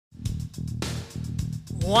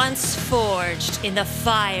Once forged in the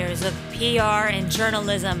fires of PR and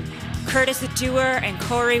journalism, Curtis Dewar and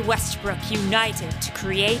Corey Westbrook united to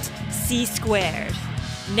create C Squared.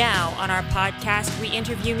 Now, on our podcast, we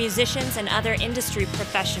interview musicians and other industry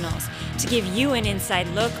professionals to give you an inside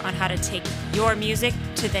look on how to take your music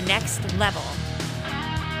to the next level.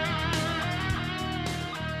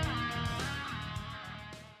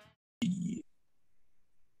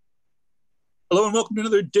 Hello and welcome to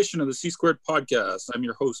another edition of the C Squared podcast. I'm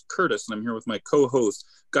your host, Curtis, and I'm here with my co-hosts,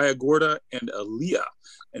 Gaia Gorda and Aaliyah.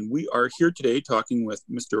 And we are here today talking with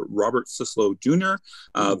Mr. Robert Sislo Jr.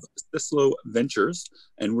 of Sislo Ventures.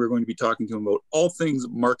 And we're going to be talking to him about all things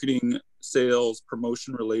marketing, sales,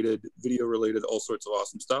 promotion-related, video-related, all sorts of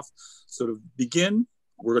awesome stuff. So to begin,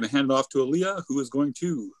 we're going to hand it off to Aaliyah, who is going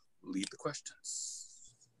to lead the questions.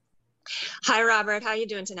 Hi, Robert. How are you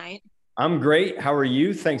doing tonight? I'm great. How are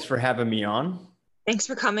you? Thanks for having me on. Thanks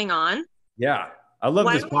for coming on. Yeah, I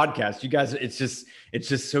love this podcast. You guys, it's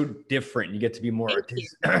just so different. You get to be more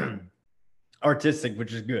artistic,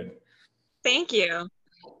 which is good. Thank you.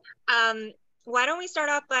 Why don't we start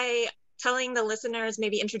off by telling the listeners,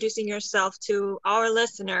 maybe introducing yourself to our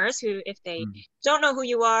listeners who, if they don't know who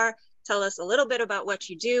you are, tell us a little bit about what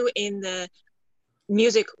you do in the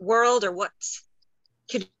music world or what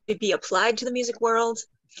could be applied to the music world.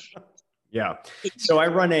 Yeah. So I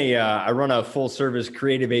run a full service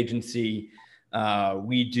creative agency.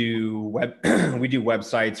 We do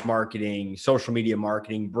websites, marketing, social media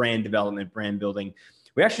marketing, brand development, brand building.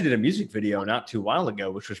 We actually did a music video not too long ago,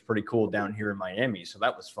 which was pretty cool down here in Miami. So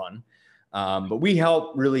that was fun. But we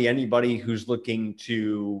help really anybody who's looking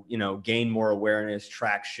to, gain more awareness,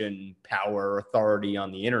 traction, power, authority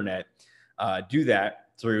on the internet, do that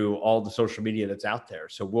through all the social media that's out there.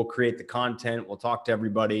 So we'll create the content. We'll talk to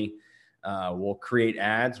everybody. We'll create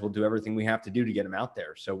ads. We'll do everything we have to do to get them out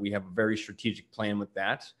there. So we have a very strategic plan with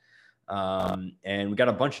that. And we got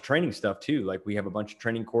a bunch of training stuff too. Like we have a bunch of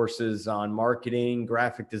training courses on marketing,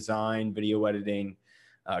 graphic design, video editing,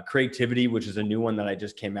 creativity, which is a new one that I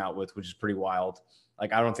just came out with, which is pretty wild.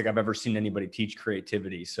 Like, I don't think I've ever seen anybody teach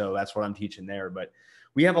creativity. So that's what I'm teaching there. But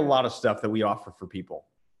we have a lot of stuff that we offer for people.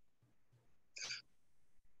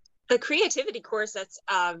 The creativity course, that's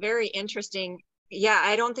very interesting. Yeah,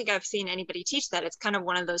 I don't think I've seen anybody teach that. It's kind of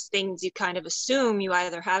one of those things you kind of assume you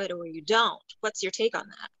either have it or you don't. What's your take on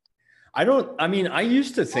that? I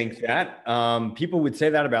used to think that people would say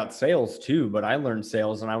that about sales too, but I learned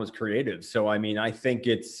sales and I was creative. So, I think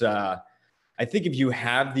I think if you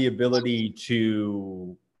have the ability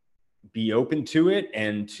to be open to it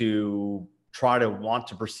and to try to want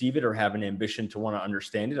to perceive it or have an ambition to want to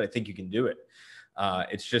understand it, I think you can do it.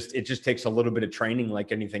 It just takes a little bit of training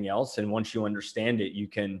like anything else. And once you understand it, you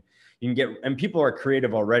can get, and people are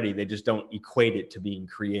creative already. They just don't equate it to being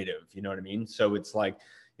creative. You know what I mean? So it's like,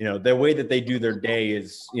 the way that they do their day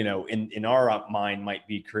is, in our mind might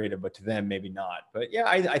be creative, but to them, maybe not. But yeah,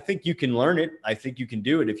 I think you can learn it. I think you can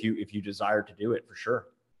do it if you desire to do it, for sure.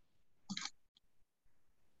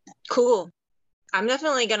 Cool. I'm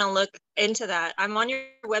definitely going to look into that. I'm on your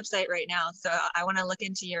website right now, so I want to look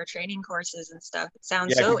into your training courses and stuff. It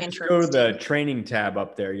sounds so interesting. Go to the training tab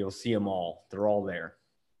up there. You'll see them all. They're all there.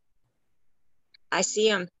 I see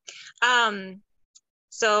them.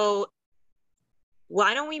 So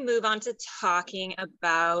why don't we move on to talking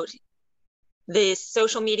about this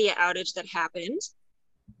social media outage that happened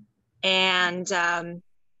and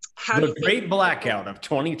how the great blackout of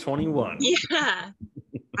 2021. Yeah.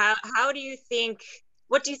 How do you think,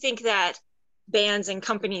 what do you think that bands and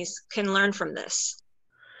companies can learn from this?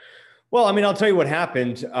 Well, I'll tell you what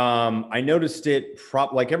happened. I noticed it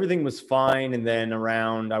like everything was fine. And then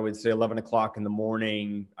around, I would say 11 o'clock in the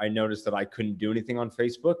morning, I noticed that I couldn't do anything on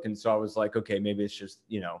Facebook. And so I was like, okay, maybe it's just,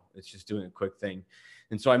 it's just doing a quick thing.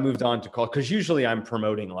 And so I moved on to call, because usually I'm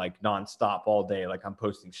promoting like nonstop all day. Like I'm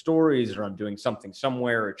posting stories or I'm doing something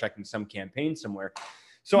somewhere or checking some campaign somewhere.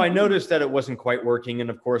 So I noticed that it wasn't quite working. And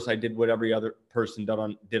of course I did what every other person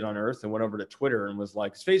did on earth and went over to Twitter and was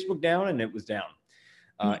like, is Facebook down? And it was down.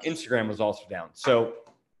 Instagram was also down. So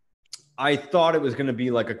I thought it was going to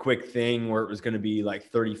be like a quick thing where it was going to be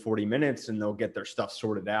like 30, 40 minutes and they'll get their stuff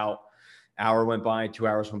sorted out. Hour went by, 2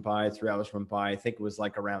 hours went by, 3 hours went by. I think it was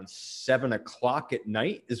like around 7 o'clock at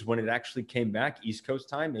night is when it actually came back, East Coast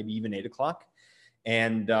time, maybe even 8 o'clock.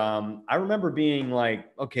 And I remember being like,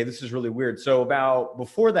 okay, this is really weird. So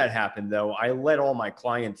before that happened though, I let all my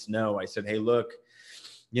clients know. I said, hey, look,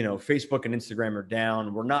 Facebook and Instagram are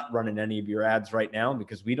down. We're not running any of your ads right now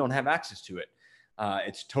because we don't have access to it.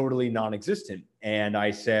 It's totally non-existent. And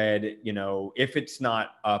I said, if it's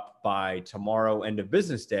not up by tomorrow, end of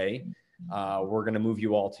business day, we're going to move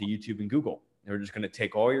you all to YouTube and Google. We're just going to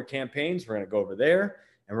take all your campaigns. We're going to go over there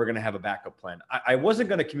and we're going to have a backup plan. I wasn't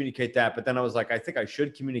going to communicate that, but then I was like, I think I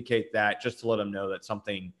should communicate that just to let them know that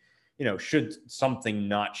something, should something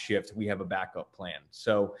not shift, we have a backup plan.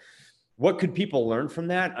 So what could people learn from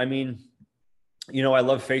that? I mean, I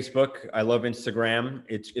love Facebook. I love Instagram.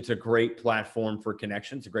 It's a great platform for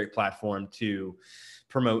connections, a great platform to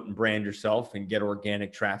promote and brand yourself and get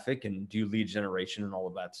organic traffic and do lead generation and all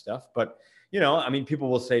of that stuff. But, people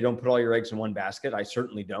will say, don't put all your eggs in one basket. I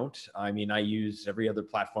certainly don't. I use every other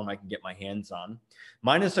platform I can get my hands on,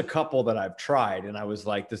 minus a couple that I've tried. And I was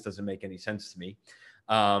like, this doesn't make any sense to me.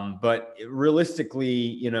 But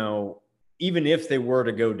realistically, even if they were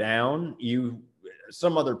to go down,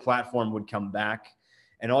 some other platform would come back,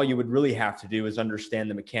 and all you would really have to do is understand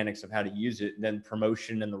the mechanics of how to use it. And then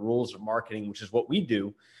promotion and the rules of marketing, which is what we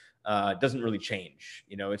do, doesn't really change.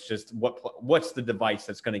 It's just what's the device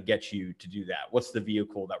that's going to get you to do that? What's the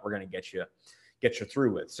vehicle that we're going to get you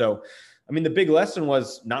through with? So, the big lesson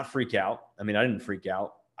was not freak out. I didn't freak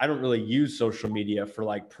out. I don't really use social media for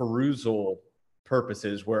like perusal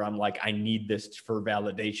purposes where I'm like, I need this for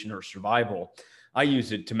validation or survival. I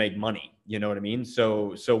use it to make money. You know what I mean?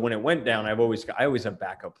 So when it went down, I always have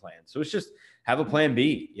backup plans. So it's just have a plan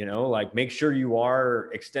B, like make sure you are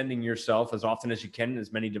extending yourself as often as you can, in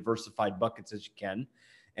as many diversified buckets as you can,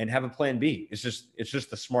 and have a plan B. It's just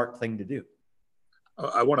the smart thing to do.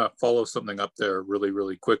 I want to follow something up there really,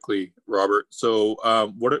 really quickly, Robert. So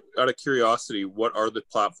out of curiosity, what are the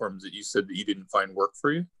platforms that you said that you didn't find work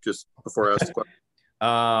for you? Just before I ask the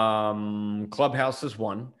question. Clubhouse is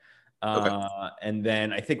one. Okay. And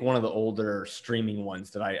then I think one of the older streaming ones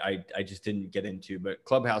that I just didn't get into, but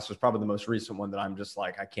Clubhouse was probably the most recent one that I'm just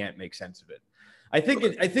like, I can't make sense of it. I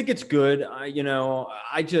think it's good.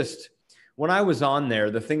 When I was on there,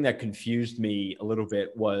 the thing that confused me a little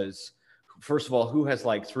bit was, first of all, who has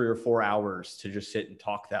like 3 or 4 hours to just sit and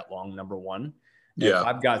talk that long? Number one. Yeah. If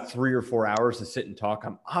I've got 3 or 4 hours to sit and talk,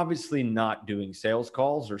 I'm obviously not doing sales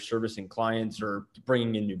calls or servicing clients or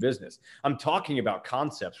bringing in new business. I'm talking about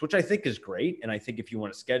concepts, which I think is great. And I think if you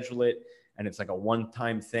want to schedule it and it's like a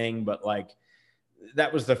one-time thing, but like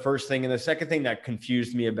that was the first thing. And the second thing that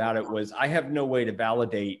confused me about it was I have no way to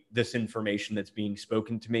validate this information that's being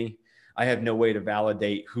spoken to me. I have no way to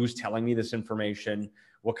validate who's telling me this information,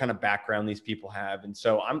 what kind of background these people have. And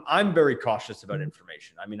so I'm very cautious about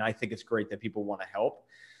information. I think it's great that people want to help,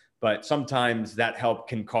 but sometimes that help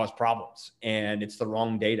can cause problems and it's the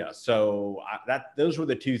wrong data. So those were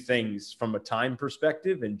the two things from a time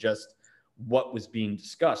perspective and just what was being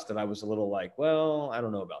discussed that I was a little like, well, I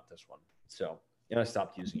don't know about this one. So I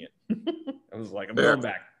stopped using it. I was like, I'm going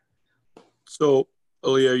back. So,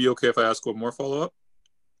 Aaliyah, are you okay if I ask one more follow-up?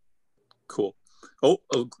 Cool.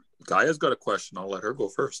 Gaia's got a question. I'll let her go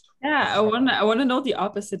first. Yeah, I want to know the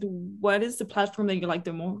opposite. What is the platform that you like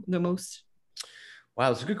the most? Wow,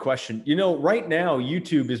 that's a good question. Right now,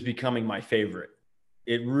 YouTube is becoming my favorite.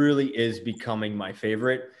 It really is becoming my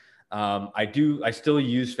favorite. I still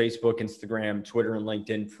use Facebook, Instagram, Twitter, and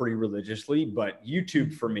LinkedIn pretty religiously, but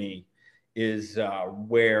YouTube for me is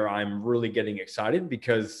where I'm really getting excited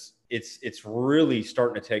because it's really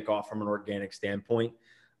starting to take off from an organic standpoint.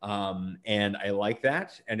 And I like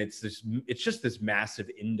that. And it's just this massive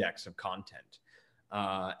index of content.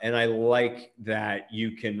 And I like that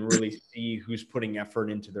you can really see who's putting effort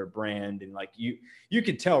into their brand. And like you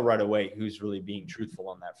can tell right away who's really being truthful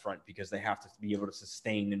on that front because they have to be able to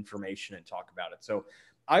sustain information and talk about it. So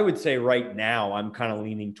I would say right now, I'm kind of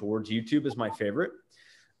leaning towards YouTube as my favorite.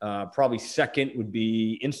 Probably second would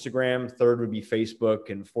be Instagram, third would be Facebook,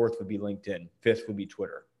 and fourth would be LinkedIn. Fifth would be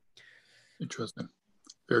Twitter. Interesting.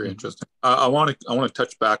 Very interesting. I want to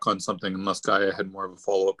touch back on something unless Gaia had more of a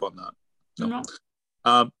follow-up on that.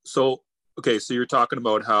 No. So you're talking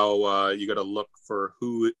about how you got to look for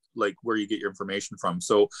where you get your information from.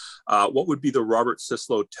 So what would be the Robert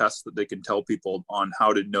Sislo test that they can tell people on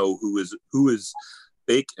how to know who is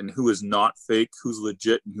fake and who is not fake, who's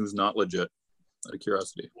legit and who's not legit? Out of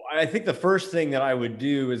curiosity. I think the first thing that I would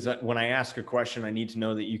do is that when I ask a question, I need to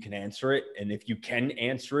know that you can answer it. And if you can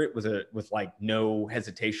answer it with like no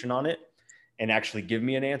hesitation on it and actually give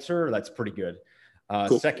me an answer, that's pretty good.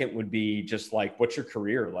 Cool. Second would be just like, what's your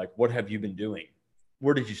career? Like, what have you been doing?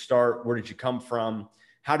 Where did you start? Where did you come from?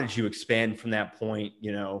 How did you expand from that point?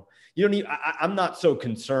 You don't need, I'm not so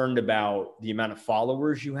concerned about the amount of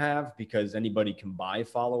followers you have because anybody can buy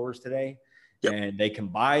followers today. Yep. And they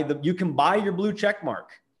can you can buy your blue check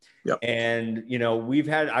mark. Yep. And,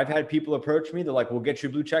 I've had people approach me. They're like, we'll get you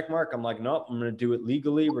a blue check mark. I'm like, nope, I'm going to do it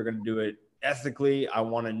legally. We're going to do it ethically. I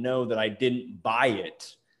want to know that I didn't buy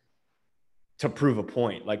it to prove a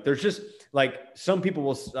point. Like there's just like some people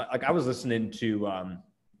will, like I was listening to,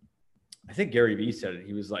 I think Gary Vee said it.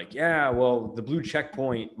 He was like, yeah, well, the blue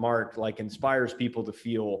checkpoint mark like inspires people to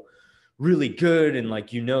feel really good. And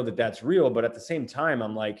like, you know, that that's real. But at the same time,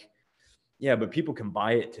 I'm like, yeah, but people can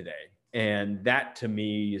buy it today. And that to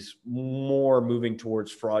me is more moving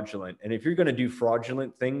towards fraudulent. And if you're going to do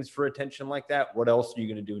fraudulent things for attention like that, what else are you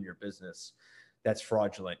going to do in your business that's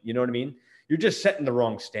fraudulent? You know what I mean? You're just setting the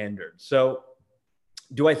wrong standard. So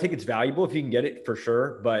do I think it's valuable if you can get it? For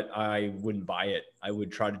sure, but I wouldn't buy it. I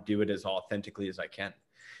would try to do it as authentically as I can,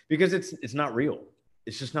 because it's not real.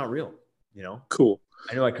 It's just not real, you know? Cool.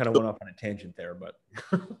 I know I kind of went off on a tangent there, but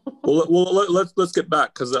well, let's get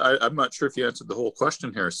back, because I'm not sure if you answered the whole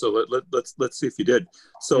question here. So let's see if you did.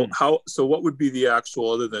 So what would be the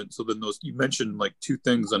actual, other than those, you mentioned like two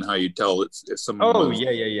things on how you tell if someone. Oh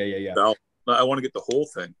yeah. I want to get the whole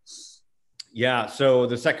thing. Yeah. So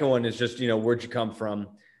the second one is just, you know, where'd you come from?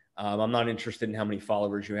 I'm not interested in how many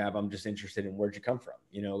followers you have. I'm just interested in where'd you come from?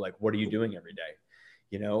 You know, like, what are you doing every day?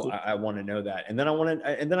 You know, cool. I want to know that. And then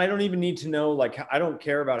I don't even need to know, like, I don't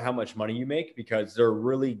care about how much money you make, because there are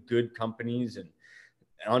really good companies and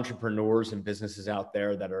entrepreneurs and businesses out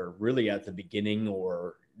there that are really at the beginning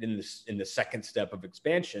or in the second step of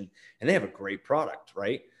expansion, and they have a great product,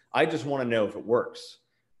 right? I just want to know if it works.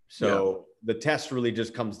 So the test really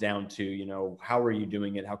just comes down to, you know, how are you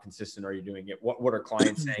doing it? How consistent are you doing it? What are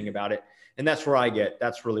clients saying about it? And that's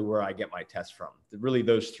really where I get my test from. Really,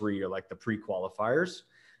 those three are like the pre-qualifiers.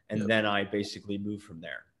 And then I basically move from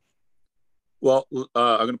there. Well,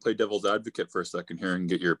 I'm going to play devil's advocate for a second here and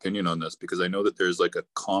get your opinion on this, because I know that there's like a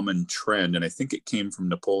common trend, and I think it came from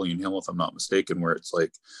Napoleon Hill, if I'm not mistaken, where it's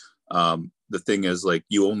like, the thing is like,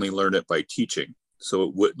 you only learn it by teaching. So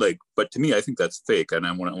it would like, but to me, I think that's fake. And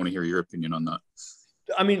I want to hear your opinion on that.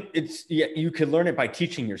 I mean, you could learn it by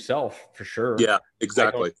teaching yourself, for sure. Yeah,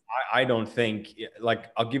 exactly. I don't think,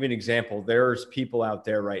 like, I'll give you an example. There's people out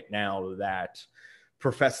there right now that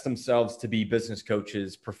profess themselves to be business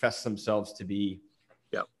coaches, profess themselves to be,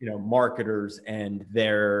 you know, marketers, and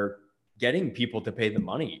they're getting people to pay the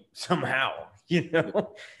money somehow, you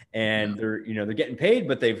know, and they're getting paid,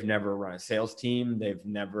 but they've never run a sales team. They've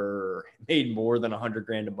never made more than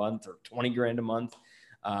 $100,000 a month or $20,000 a month.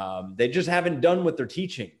 They just haven't done what they're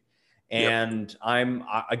teaching. And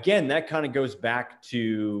again, that kind of goes back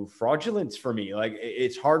to fraudulence for me. Like,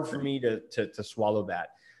 it's hard for me to swallow that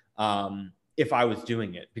if I was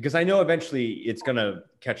doing it, because I know eventually it's going to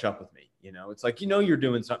catch up with me. You know, it's like, you know, you're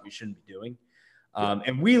doing something you shouldn't be doing.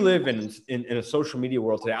 And we live in a social media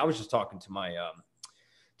world today. I was just talking to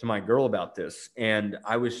my girl about this, and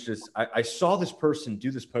I saw this person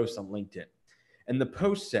do this post on LinkedIn, and the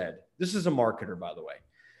post said, this is a marketer, by the way.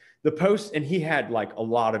 The post, and he had like a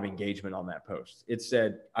lot of engagement on that post. It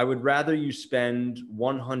said, I would rather you spend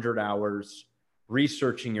 100 hours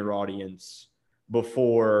researching your audience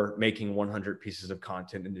before making 100 pieces of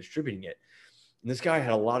content and distributing it. And this guy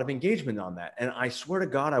had a lot of engagement on that. And I swear to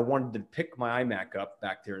God, I wanted to pick my iMac up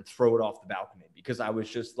back there and throw it off the balcony, because I was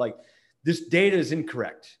just like, this data is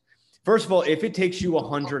incorrect. First of all, if it takes you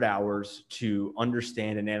 100 hours to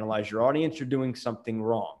understand and analyze your audience, you're doing something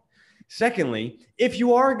wrong. Secondly, if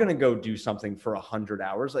you are going to go do something for 100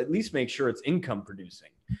 hours, at least make sure it's income producing,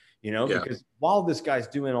 you know, because while this guy's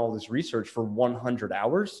doing all this research for 100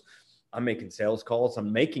 hours, I'm making sales calls,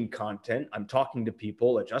 I'm making content, I'm talking to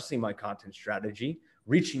people, adjusting my content strategy,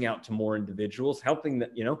 reaching out to more individuals, helping them,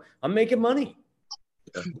 you know, I'm making money.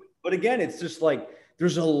 Yeah. But again, it's just like,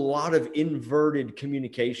 there's a lot of inverted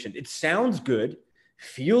communication. It sounds good,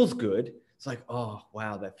 feels good. It's like, oh,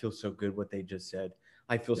 wow, that feels so good what they just said.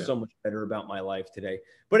 I feel so much better about my life today.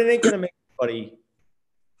 But it ain't going to make anybody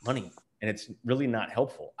money. And it's really not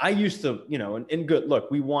helpful. I used to, you know, and good,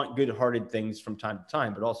 look, we want good-hearted things from time to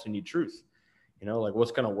time, but also need truth. You know, like,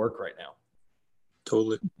 what's going to work right now?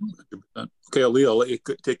 Totally. 100%. Okay, Aaliyah, I'll let you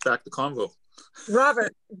take back the convo.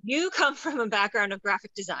 Robert, you come from a background of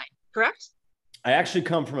graphic design, correct? I actually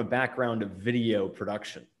come from a background of video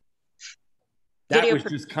production. That was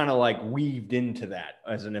just kind of like weaved into that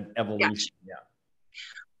as an evolution. Yeah.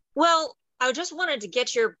 Well, I just wanted to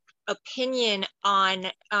get your opinion on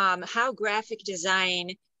how graphic design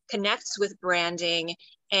connects with branding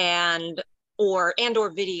and or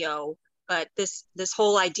video, but this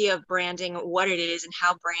whole idea of branding, what it is, and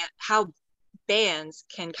how bands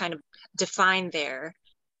can kind of define their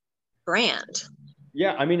brand.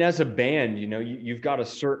 Yeah, I mean, as a band, you know, you've got a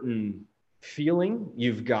certain feeling,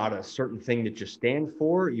 you've got a certain thing that you stand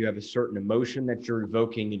for, you have a certain emotion that you're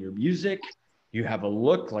evoking in your music. You have a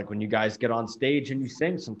look, like when you guys get on stage and you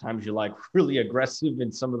sing, sometimes you're like really aggressive in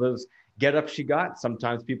some of those get up she got.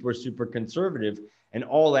 Sometimes people are super conservative, and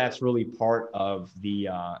all that's really part of the,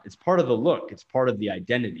 it's part of the look. It's part of the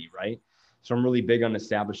identity, right? So I'm really big on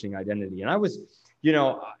establishing identity. And I was, you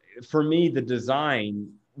know, for me, the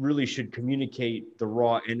design really should communicate the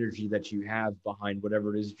raw energy that you have behind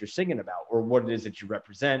whatever it is that you're singing about, or what it is that you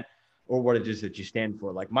represent, or what it is that you stand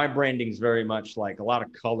for. Like my branding is very much like a lot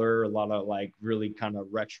of color, a lot of like really kind of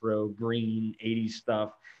retro green 80s stuff.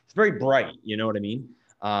 It's very bright, you know what I mean?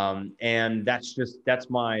 And that's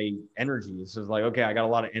my energy. It's just like, okay, I got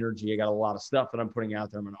a lot of energy. I got a lot of stuff that I'm putting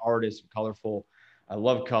out there. I'm an artist, I'm colorful. I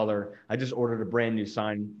love color. I just ordered a brand new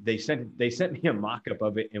sign. They sent me a mock-up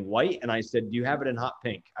of it in white. And I said, do you have it in hot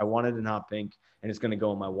pink? I want it in hot pink, and it's going to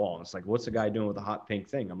go on my wall. And it's like, what's the guy doing with a hot pink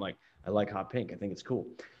thing? I'm like, I like hot pink. I think it's cool.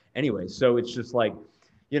 Anyway, so it's just like,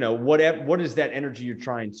 you know, what is that energy you're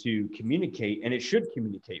trying to communicate? And it should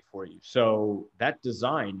communicate for you. So that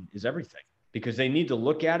design is everything, because they need to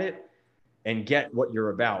look at it and get what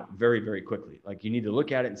you're about very, very quickly. Like you need to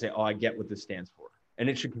look at it and say, oh, I get what this stands for. And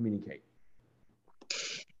it should communicate.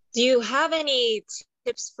 Do you have any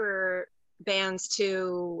tips for bands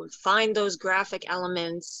to find those graphic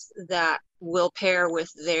elements that will pair with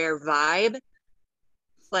their vibe?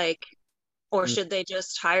 Like, or should they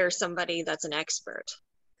just hire somebody that's an expert?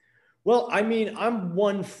 Well, I mean, I'm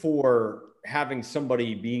one for having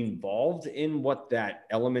somebody be involved in what that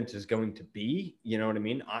element is going to be. You know what I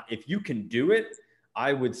mean? If you can do it,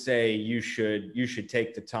 I would say you should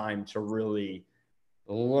take the time to really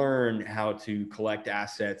learn how to collect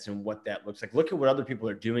assets and what that looks like. Look at what other people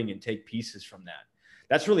are doing and take pieces from that.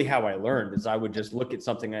 That's really how I learned, is I would just look at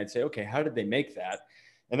something and I'd say, okay, how did they make that?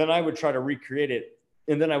 And then I would try to recreate it,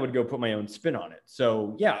 and then I would go put my own spin on it.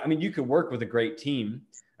 So yeah, I mean, you could work with a great team.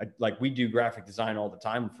 Like we do graphic design all the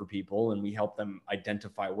time for people, and we help them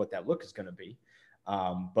identify what that look is going to be.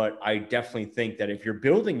 But I definitely think that if you're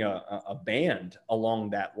building a band along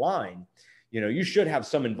that line, you know, you should have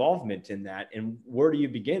some involvement in that. And where do you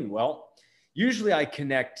begin? Well, usually I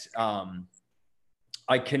connect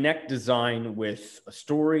design with a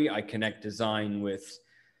story. I connect design with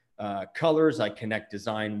colors. I connect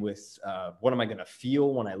design with what am I going to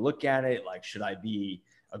feel when I look at it? Like, should I be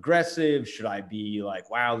aggressive? Should I be like,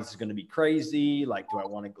 wow, this is going to be crazy? Like, do I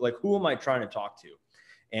want to, like, who am I trying to talk to?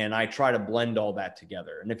 And I try to blend all that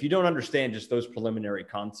together. And if you don't understand just those preliminary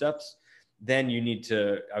concepts, then you need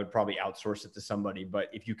to, I would probably outsource it to somebody. But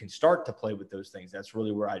if you can start to play with those things, that's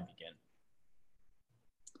really where I'd begin.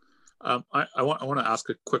 I want to ask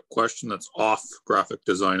a quick question that's off graphic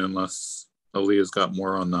design, unless Aaliyah's got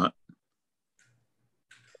more on that.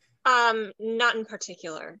 Not in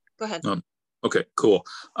particular. Go ahead. Okay, cool.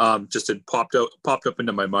 Just it popped up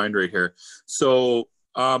into my mind right here. So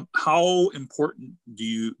how important do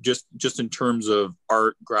you, just in terms of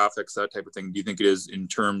art, graphics, that type of thing, do you think it is in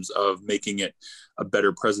terms of making it a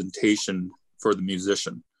better presentation for the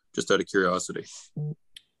musician? Just out of curiosity.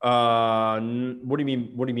 What do you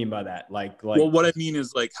mean? What do you mean by that? Like, well, what I mean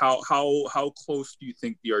is like how close do you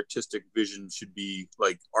think the artistic vision should be,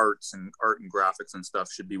 like art and graphics and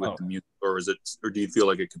stuff should be with the music, or do you feel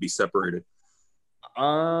like it could be separated?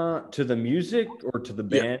 To the music or to the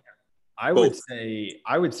band? Yeah. I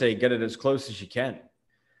would say get it as close as you can.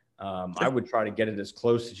 I would try to get it as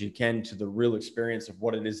close as you can to the real experience of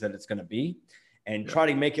what it is that it's going to be, and try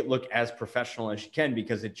to make it look as professional as you can,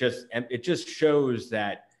 because it just shows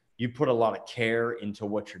that you put a lot of care into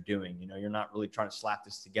what you're doing. You know, you're not really trying to slap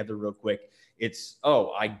this together real quick. It's,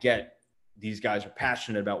 oh, I get these guys are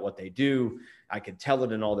passionate about what they do. I can tell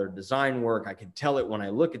it in all their design work. I can tell it when I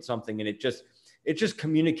look at something, and it just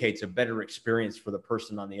communicates a better experience for the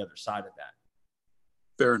person on the other side of that.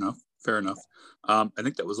 Fair enough. I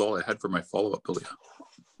think that was all I had for my follow-up, Aaliyah.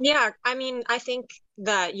 Yeah, I mean, I think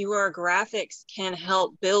that your graphics can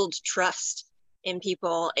help build trust in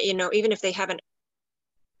people, you know, even if they haven't.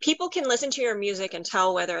 People can listen to your music and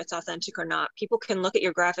tell whether it's authentic or not. People can look at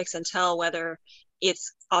your graphics and tell whether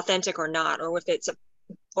it's authentic or not, or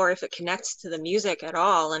if it connects to the music at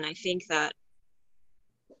all. And I think that,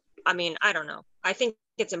 I mean, I don't know. I think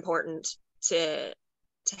it's important to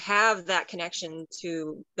have that connection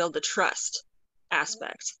to build the trust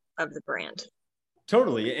aspect of the brand.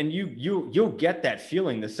 Totally. And you'll get that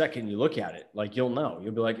feeling the second you look at it. Like, you'll know,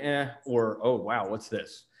 you'll be like, or, oh, wow, what's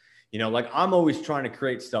this? You know, like I'm always trying to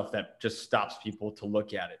create stuff that just stops people to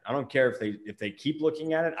look at it. I don't care if they keep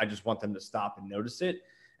looking at it. I just want them to stop and notice it.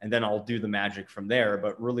 And then I'll do the magic from there.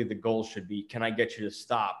 But really the goal should be, can I get you to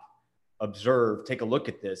stop, observe, take a look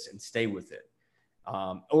at this and stay with it?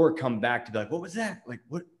 Or come back to be like, what was that? Like,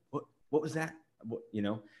 what was that? You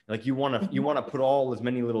know, like you want to put all as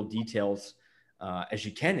many little details as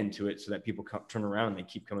you can into it, so that people turn around and they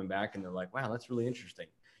keep coming back and they're like, wow, that's really interesting.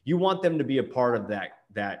 You want them to be a part of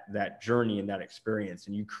that journey and that experience,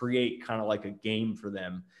 and you create kind of like a game for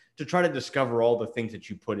them to try to discover all the things that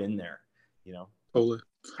you put in there, you know. Totally.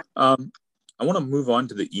 I want to move on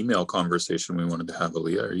to the email conversation we wanted to have.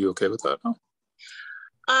 Aaliyah, are you okay with that now?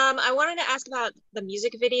 I wanted to ask about the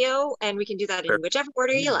music video, and we can do that in whichever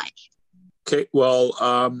order you like. Okay, well,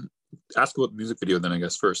 ask about the music video then, I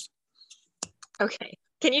guess, first. Okay.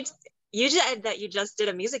 You said that you just did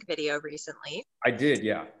a music video recently. I did,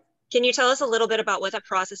 yeah. Can you tell us a little bit about what that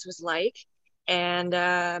process was like? And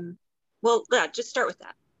well, yeah, just start with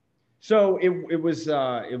that. So it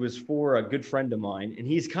was for a good friend of mine, and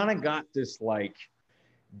he's kind of got this like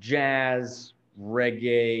jazz,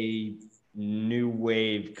 reggae, new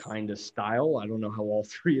wave kind of style. I don't know how all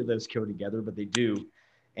three of those go together, but they do.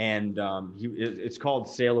 And it's called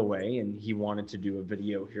Sail Away, and he wanted to do a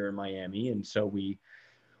video here in Miami, and so we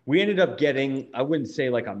ended up getting, I wouldn't say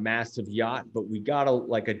like a massive yacht, but we got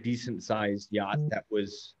a decent sized yacht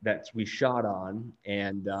that we shot on,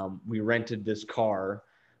 and we rented this car.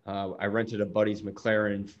 I rented a buddy's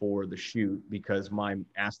McLaren for the shoot because my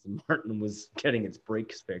Aston Martin was getting its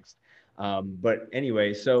brakes fixed. But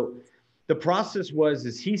anyway, so the process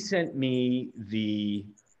is he sent me the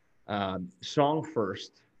song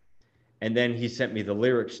first, and then he sent me the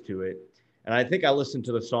lyrics to it. And I think I listened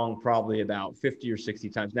to the song probably about 50 or 60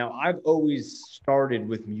 times. Now, I've always started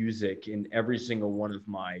with music in every single one of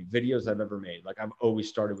my videos I've ever made. Like, I've always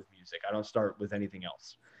started with music. I don't start with anything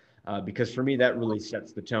else. Because for me, that really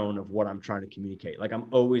sets the tone of what I'm trying to communicate. Like, I'm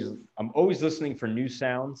always listening for new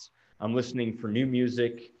sounds. I'm listening for new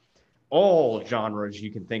music, all genres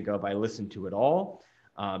you can think of. I listen to it all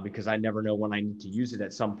because I never know when I need to use it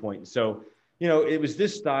at some point. So, you know, it was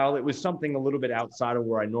this style. It was something a little bit outside of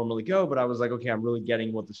where I normally go, but I was like, okay, I'm really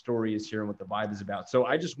getting what the story is here and what the vibe is about. So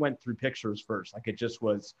I just went through pictures first. Like, it just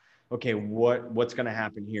was, okay, what's going to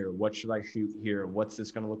happen here? What should I shoot here? What's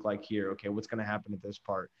this going to look like here? Okay, what's going to happen at this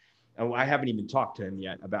part? And I haven't even talked to him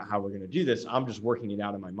yet about how we're going to do this. I'm just working it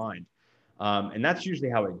out in my mind. And that's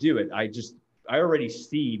usually how I do it. I already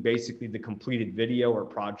see basically the completed video or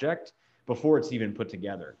project before it's even put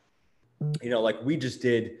together. You know, like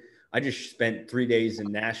I just spent 3 days in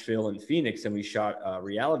Nashville and Phoenix, and we shot a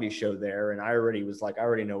reality show there. And I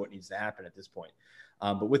already know what needs to happen at this point.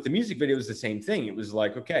 But with the music video, it was the same thing. It was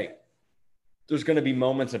like, okay, there's going to be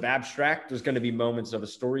moments of abstract. There's going to be moments of a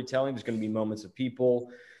storytelling. There's going to be moments of people.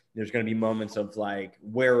 There's going to be moments of like,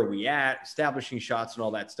 where are we at, establishing shots and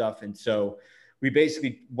all that stuff. And so we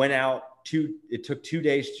basically went out it took 2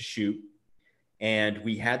 days to shoot, and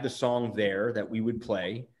we had the song there that we would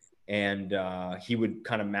play. And he would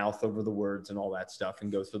kind of mouth over the words and all that stuff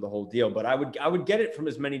and go through the whole deal. But I would get it from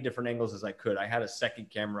as many different angles as I could. I had a second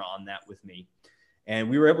camera on that with me. And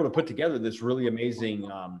we were able to put together this really amazing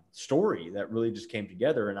story that really just came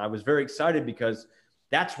together. And I was very excited because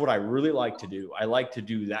that's what I really like to do. I like to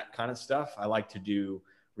do that kind of stuff. I like to do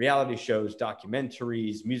reality shows,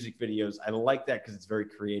 documentaries, music videos. I like that because it's very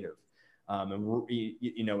creative. And,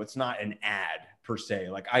 you know, it's not an ad per se.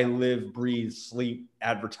 Like, I live, breathe, sleep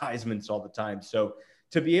advertisements all the time. So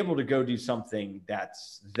to be able to go do something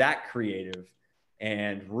that's that creative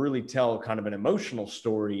and really tell kind of an emotional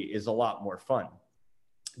story is a lot more fun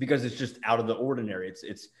because it's just out of the ordinary.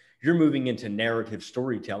 It's you're moving into narrative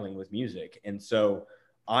storytelling with music. And so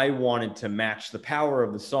I wanted to match the power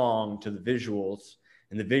of the song to the visuals,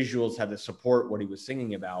 and the visuals had to support what he was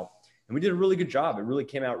singing about. And we did a really good job. It really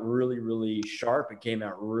came out really, really sharp. It came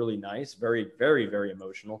out really nice, very, very, very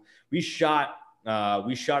emotional. We shot it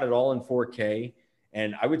all in 4K.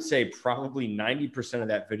 And I would say probably 90% of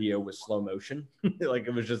that video was slow motion. Like,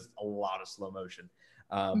 it was just a lot of slow motion,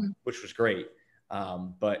 which was great.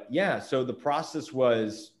 But yeah, so the process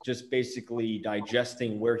was just basically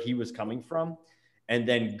digesting where he was coming from and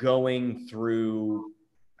then going through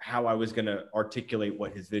how I was going to articulate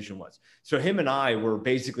what his vision was. So him and I were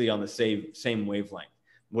basically on the same wavelength.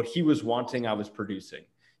 What he was wanting, I was producing.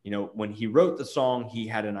 You know, when he wrote the song, he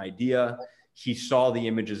had an idea. He saw the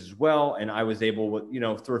images as well. And I was able, you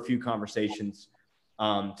know, through a few conversations,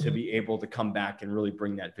 to be able to come back and really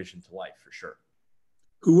bring that vision to life for sure.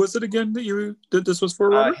 Who was it again that this was for,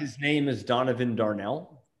 Robert? His name is Donovan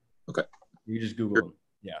Darnell. Okay. You just Google him.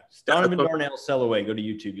 Yeah. Donovan Darnell, Sail Away. Go to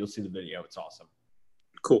YouTube. You'll see the video. It's awesome.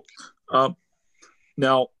 Cool.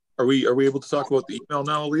 Now, are we able to talk about the email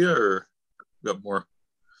now, Aaliyah, or got more?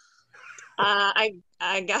 I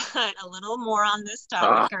got a little more on this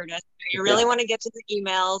topic, Curtis. You really want to get to the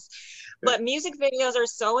emails, but music videos are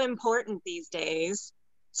so important these days.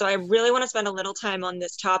 So I really want to spend a little time on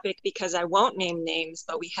this topic because I won't name names,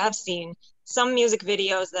 but we have seen some music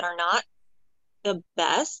videos that are not the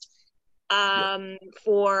best.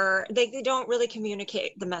 They don't really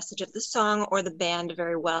communicate the message of the song or the band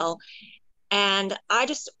very well. And I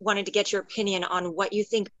just wanted to get your opinion on what you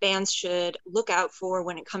think bands should look out for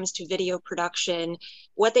when it comes to video production,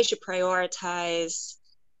 what they should prioritize,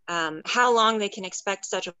 how long they can expect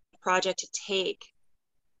such a project to take.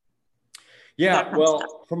 Yeah,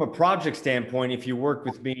 well, from a project standpoint, if you work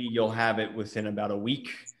with me, you'll have it within about a week.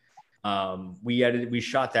 We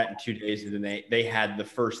shot that in 2 days, and then they had the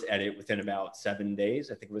first edit within about 7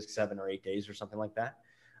 days. I think it was 7 or 8 days or something like that.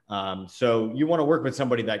 So you want to work with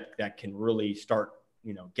somebody that can really start,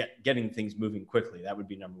 getting things moving quickly. That would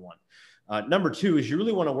be number one. Number two is you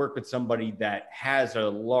really want to work with somebody that has a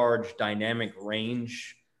large dynamic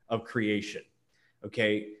range of creation.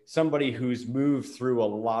 Okay. Somebody who's moved through a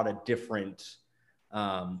lot of different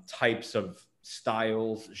types of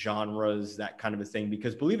styles, genres, that kind of a thing.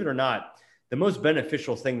 Because believe it or not, the most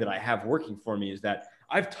beneficial thing that I have working for me is that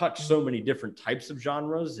I've touched so many different types of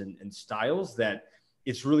genres and styles that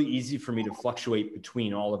it's really easy for me to fluctuate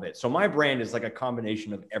between all of it. So my brand is like a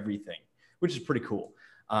combination of everything, which is pretty cool.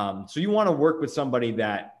 So you want to work with somebody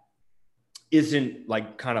that isn't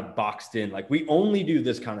like kind of boxed in. Like, we only do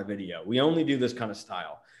this kind of video. We only do this kind of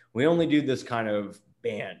style. We only do this kind of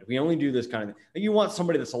band. We only do this kind of thing. You want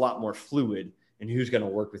somebody that's a lot more fluid and who's going to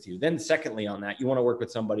work with you. Then secondly on that, you want to work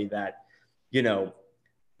with somebody that,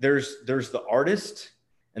 there's the artist,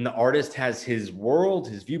 and the artist has his world,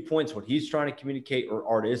 his viewpoints, what he's trying to communicate, or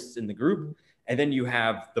artists in the group. And then you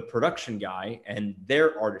have the production guy and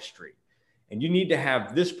their artistry. And you need to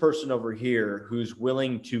have this person over here who's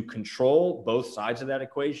willing to control both sides of that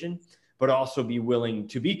equation, but also be willing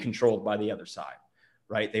to be controlled by the other side,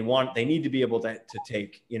 right? They need to be able to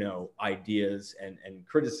take, ideas and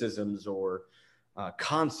criticisms or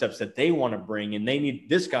concepts that they want to bring. And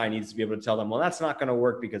this guy needs to be able to tell them, well, that's not going to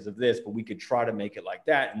work because of this, but we could try to make it like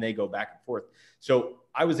that. And they go back and forth. So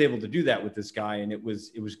I was able to do that with this guy. And it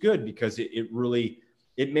was good because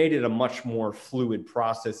it made it a much more fluid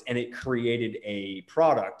process, and it created a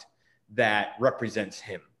product that represents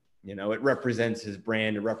him. It represents his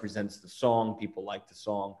brand. It represents the song. People like the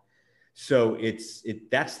song. So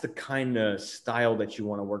that's the kind of style that you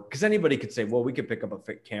want to work, because anybody could say, well, we could pick up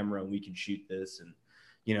a camera and we can shoot this, and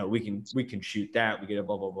we can shoot that, we get a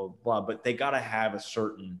blah blah blah blah, but they got to have a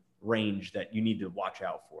certain range that you need to watch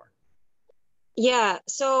out for. Yeah.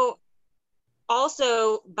 So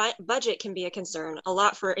also budget can be a concern a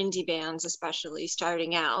lot for indie bands, especially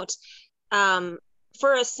starting out.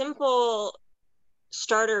 For a simple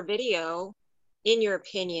starter video, in your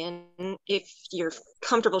opinion, if you're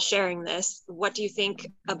comfortable sharing this, what do you think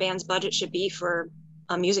a band's budget should be for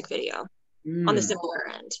a music video on the simpler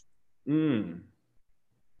end?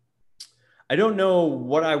 I don't know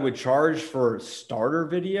what I would charge for starter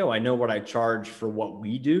video. I know what I charge for what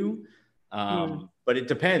we do. But it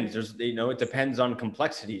depends. It depends on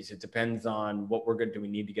complexities. It depends on what we're going to do. We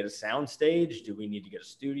need to get a sound stage. Do we need to get a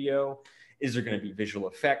studio? Is there going to be visual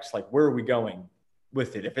effects? Like, where are we going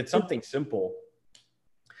with it? If it's something simple,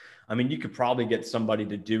 you could probably get somebody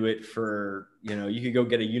to do it for, you could go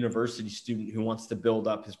get a university student who wants to build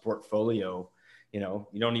up his portfolio. You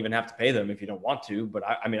don't even have to pay them if you don't want to, but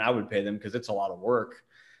I would pay them because it's a lot of work.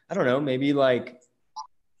 I don't know, maybe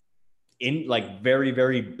in very,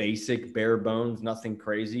 very basic, bare bones, nothing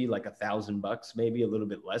crazy, like $1,000, maybe a little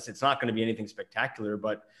bit less. It's not going to be anything spectacular,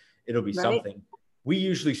 but it'll be something. We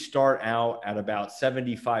usually start out at about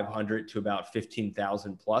 7,500 to about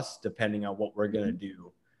 15,000 plus, depending on what we're going to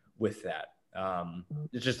do with that.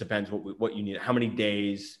 It just depends what you need, how many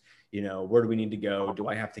days, where do we need to go? Do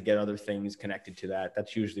I have to get other things connected to that?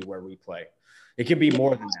 That's usually where we play. It can be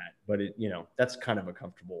more than that, but that's kind of a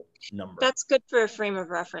comfortable number. That's good for a frame of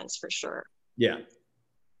reference for sure. Yeah.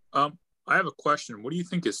 I have a question. What do you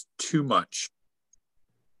think is too much?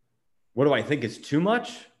 What do I think is too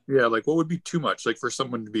much? Yeah, what would be too much, for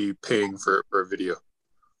someone to be paying for a video?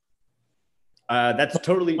 That's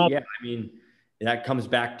totally, yeah. That comes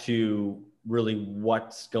back to really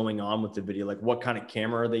what's going on with the video. Like, what kind of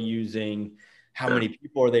camera are they using? How many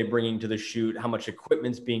people are they bringing to the shoot? How much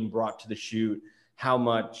equipment's being brought to the shoot? How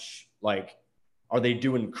much, are they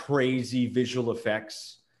doing crazy visual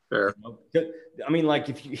effects? Fair.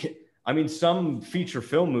 Some feature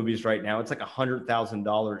film movies right now, it's like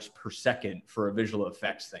 $100,000 per second for a visual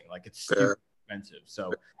effects thing. It's super expensive.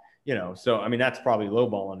 So, that's probably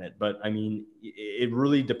lowballing it, but it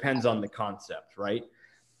really depends on the concept, right?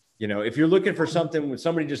 You know, if you're looking for something with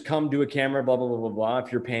somebody just come do a camera, blah, blah, blah, blah, blah.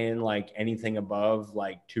 If you're paying like anything above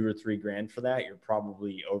like $2 or $3 grand for that, you're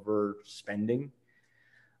probably overspending,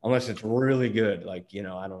 unless it's really good. Like, you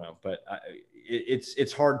know, I don't know, but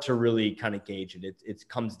it's hard to really kind of gauge it. It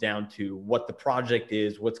comes down to what the project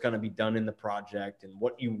is, what's going to be done in the project, and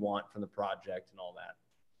what you want from the project and all that.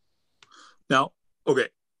 Now, okay,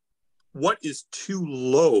 what is too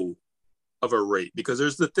low of a rate? Because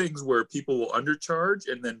there's the things where people will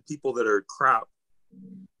undercharge, and then people that are crap.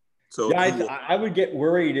 So yeah, I would get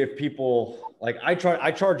worried if people like I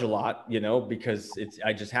charge a lot, you know, because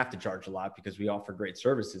I just have to charge a lot because we offer great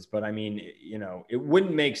services. But I mean, you know, it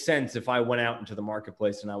wouldn't make sense if I went out into the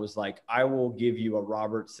marketplace and I was like, I will give you a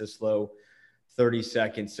Robert Sislo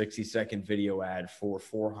 30-second, 60-second video ad for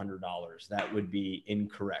 $400. That would be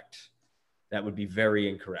incorrect. That would be very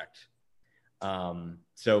incorrect.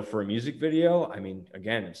 So for a music video, I mean,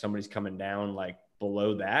 again, if somebody's coming down like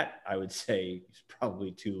below that, I would say it's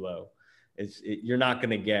probably too low. You're not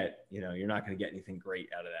going to get, you know, you're not going to get anything great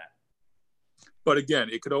out of that. But again,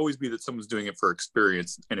 it could always be that someone's doing it for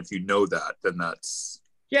experience. And if you know that, then that's,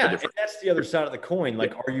 and that's the other side of the coin.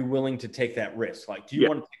 Like, are you willing to take that risk? Like, do you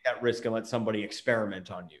want to take that risk and let somebody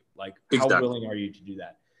experiment on you? Like, how willing are you to do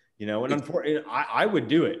that? You know, and unfortunately, I would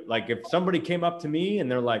do it. Like if somebody came up to me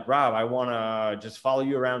and they're like, Rob, I want to just follow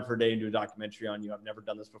you around for a day and do a documentary on you. I've never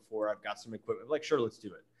done this before. I've got some equipment. Like, sure, let's do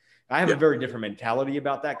it. I have a very different mentality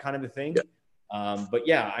about that kind of a thing. But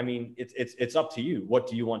yeah, I mean, it's up to you. What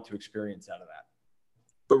do you want to experience out of that?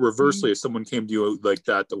 But reversely, if someone came to you like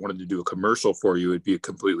that wanted to do a commercial for you, it'd be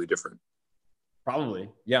completely different.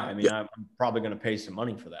 Probably. Yeah. I mean, I'm probably going to pay some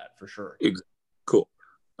money for that for sure. Exactly. Cool.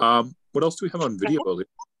 What else do we have on video?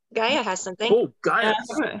 Gaia has something. Oh, Gaia.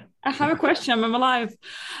 I have a question. I'm alive.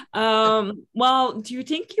 Well, do you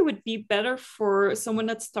think it would be better for someone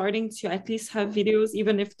that's starting to at least have videos,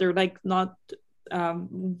 even if they're like not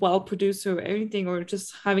well produced or anything, or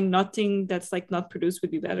just having nothing that's like not produced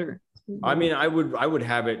would be better? I mean, I would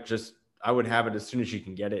have it as soon as you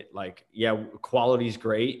can get it. Like, yeah, quality's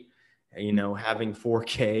great. You know, having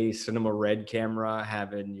 4K cinema red camera,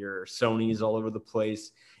 having your Sonys all over the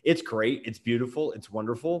place. It's great. It's beautiful. It's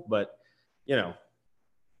wonderful. But, you know,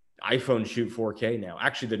 iPhones shoot 4K now.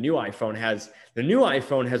 Actually, the new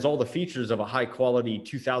iPhone has all the features of a high quality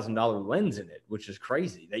 $2,000 lens in it, which is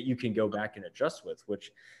crazy that you can go back and adjust with,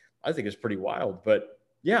 which I think is pretty wild. But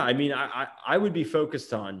yeah, I mean, I would be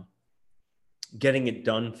focused on getting it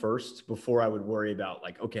done first before I would worry about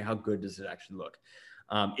like, okay, how good does it actually look?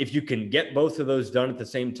 If you can get both of those done at the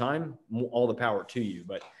same time, all the power to you.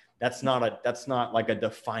 But that's not like a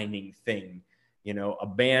defining thing. You know, a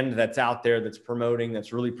band that's out there that's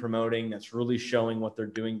really promoting, that's really showing what they're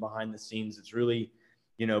doing behind the scenes. It's really,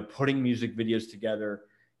 you know, putting music videos together.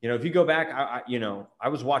 You know, if you go back, I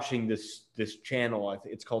was watching this channel.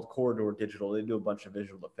 It's called Corridor Digital. They do a bunch of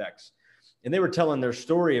visual effects. And they were telling their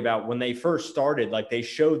story about when they first started, like they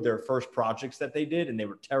showed their first projects that they did and they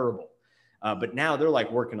were terrible. But now they're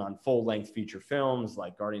like working on full length feature films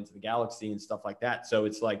like Guardians of the Galaxy and stuff like that. So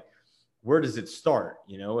it's like, where does it start?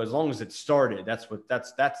 You know, as long as it started, that's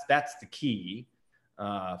the key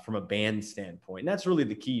from a band standpoint. And that's really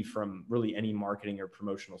the key from really any marketing or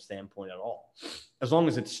promotional standpoint at all. As long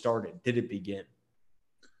as it started, did it begin?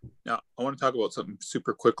 Now, I want to talk about something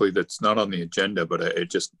super quickly that's not on the agenda, but it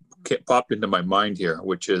just popped into my mind here,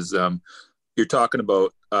 which is you're talking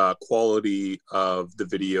about quality of the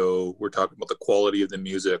video. We're talking about the quality of the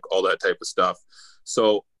music, all that type of stuff.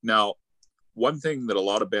 So now, one thing that a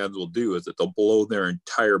lot of bands will do is that they'll blow their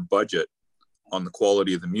entire budget on the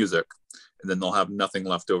quality of the music, and then they'll have nothing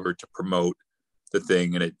left over to promote the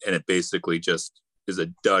thing, and it basically just is a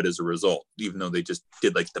dud as a result, even though they just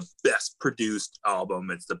did like the best produced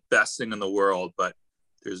album. It's the best thing in the world, but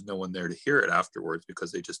there's no one there to hear it afterwards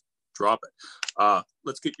because they just drop it.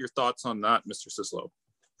 Let's get your thoughts on that, Mr. Sislo.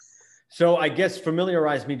 So I guess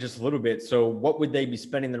familiarize me just a little bit. So what would they be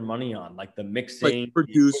spending their money on? Like the mixing, like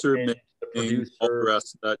producer, all the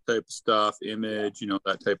rest of that type of stuff, image, you know,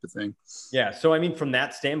 that type of thing. Yeah. So I mean, from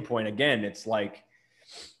that standpoint, again, it's like,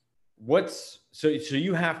 so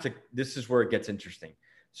you have to, this is where it gets interesting.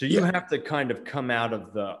 So you have to kind of come out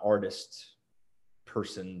of the artist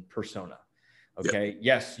persona. Okay.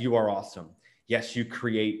 Yeah. Yes, you are awesome. Yes, you're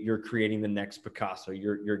creating the next Picasso.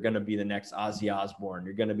 You're going to be the next Ozzy Osbourne.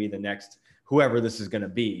 You're going to be the next whoever this is going to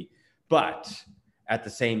be. But at the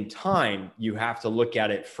same time, you have to look at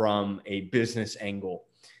it from a business angle.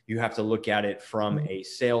 You have to look at it from a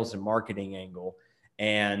sales and marketing angle.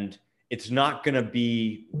 And it's not going to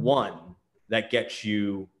be one that gets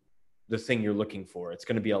you the thing you're looking for. It's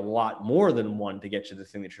going to be a lot more than one to get you the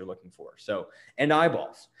thing that you're looking for. So, and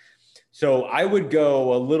eyeballs. So I would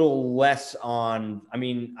go a little less on, I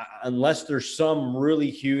mean, unless there's some really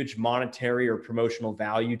huge monetary or promotional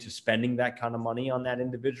value to spending that kind of money on that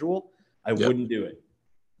individual, I wouldn't do it.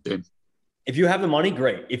 Same. If you have the money,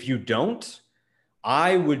 great. If you don't,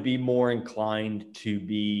 I would be more inclined to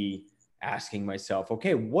be asking myself,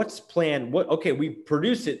 okay, what's planned? Okay, we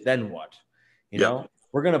produce it, then what? You know,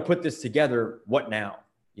 we're going to put this together. What now?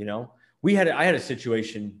 You know, I had a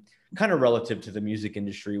situation kind of relative to the music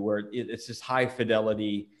industry where it's this high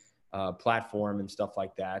fidelity platform and stuff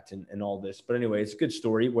like that and all this. But anyway, it's a good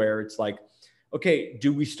story where it's like, okay,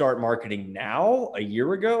 do we start marketing now, a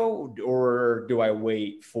year ago, or do I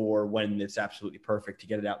wait for when it's absolutely perfect to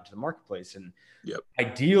get it out into the marketplace? And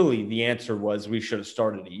ideally, the answer was we should have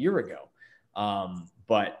started a year ago.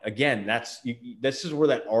 But again, this is where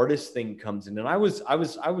that artist thing comes in. And I was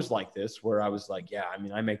like this, where I was like, yeah, I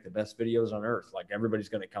mean, I make the best videos on earth. Like everybody's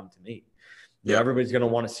going to come to me. Yeah, everybody's going to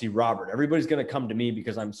want to see Robert. Everybody's going to come to me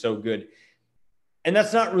because I'm so good. And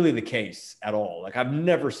that's not really the case at all. Like I've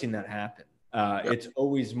never seen that happen. It's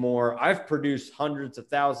always more, I've produced hundreds of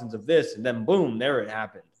thousands of this and then boom, there it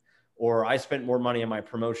happened. Or I spent more money on my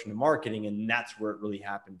promotion and marketing and that's where it really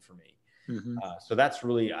happened for me. Mm-hmm. So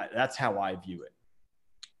that's how I view it.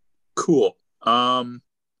 Cool. I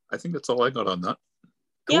think that's all I got on that.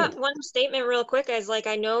 Cool. Yeah, one statement real quick is like,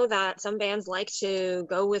 I know that some bands like to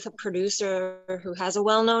go with a producer who has a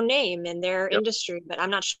well-known name in their industry, but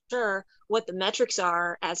I'm not sure what the metrics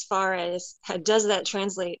are as far as does that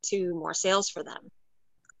translate to more sales for them?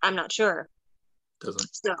 I'm not sure.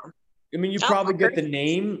 Doesn't. So, I mean, you probably get the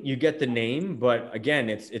name, but again,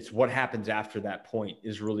 it's what happens after that point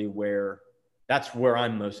is really that's where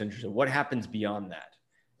I'm most interested. What happens beyond that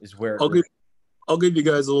is where I'll give you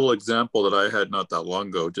guys a little example that I had not that long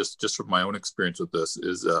ago, just from my own experience with this,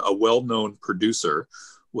 is a well-known producer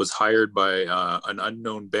was hired by an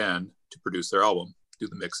unknown band to produce their album, do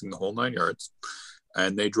the mixing, the whole 9 yards.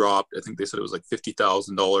 And they dropped, I think they said it was like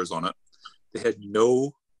 $50,000 on it. They had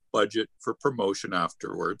no budget for promotion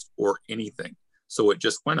afterwards or anything. So it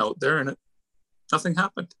just went out there and nothing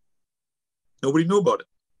happened. Nobody knew about it.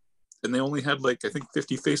 And they only had like, I think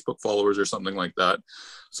 50 Facebook followers or something like that.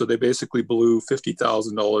 So they basically blew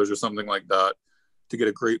 $50,000 or something like that to get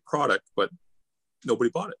a great product, but nobody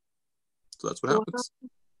bought it. So that's what happens.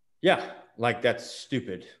 Yeah, like that's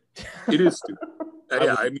stupid. It is stupid.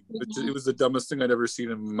 Yeah, I mean, it was the dumbest thing I'd ever seen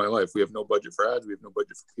in my life. We have no budget for ads. We have no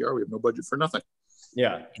budget for PR. We have no budget for nothing.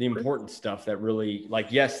 Yeah, the important stuff that really, like,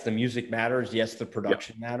 yes, the music matters. Yes, the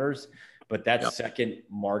production matters. But that second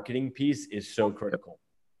marketing piece is so critical.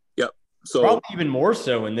 So probably even more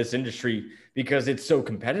so in this industry because it's so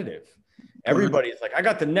competitive. Everybody's like, I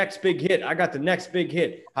got the next big hit. I got the next big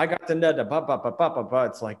hit. I got the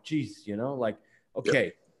It's like, geez, you know, like,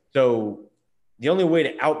 okay. So the only way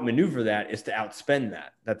to outmaneuver that is to outspend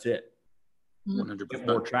that. That's it. 100%. Get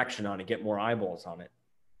more traction on it. Get more eyeballs on it.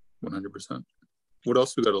 100%. What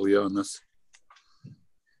else we got, Aaliyah, on this?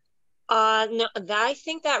 No, I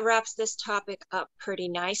think that wraps this topic up pretty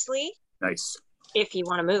nicely. Nice. If you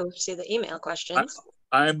want to move to the email questions.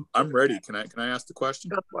 I'm ready. Can I ask the question?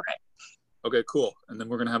 Go for it. Okay, cool. And then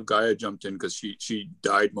we're gonna have Gaia jumped in because she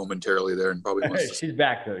died momentarily there and probably wants to... She's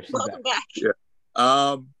back though. Welcome back.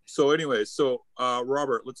 Yeah. So anyway,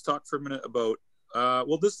 Robert, let's talk for a minute about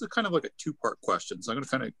well, this is kind of like a two-part question. So I'm gonna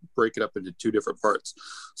kind of break it up into two different parts.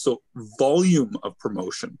 So volume of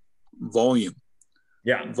promotion. Volume.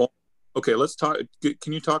 Yeah. Okay, let's talk.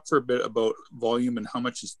 Can you talk for a bit about volume and how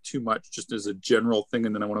much is too much, just as a general thing,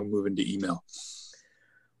 and then I want to move into email.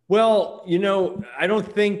 Well, you know, I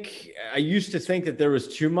used to think that there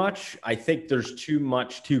was too much. I think there's too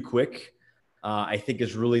much too quick. I think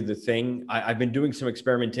is really the thing. I've been doing some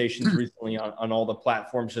experimentations recently on all the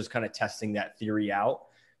platforms, just kind of testing that theory out.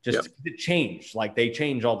 Just to change, like they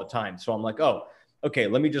change all the time. So I'm like, oh, okay,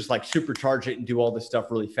 let me just like supercharge it and do all this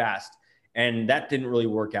stuff really fast. And that didn't really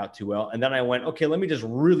work out too well. And then I went, okay, let me just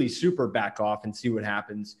really super back off and see what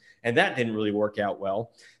happens. And that didn't really work out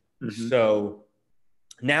well. Mm-hmm. So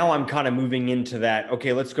now I'm kind of moving into that.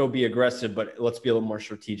 Okay, let's go be aggressive, but let's be a little more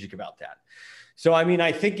strategic about that. So, I mean,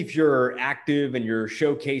 I think if you're active and you're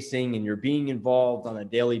showcasing and you're being involved on a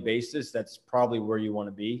daily basis, that's probably where you want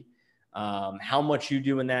to be. How much you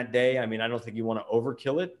do in that day, I mean, I don't think you want to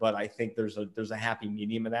overkill it, but I think there's a happy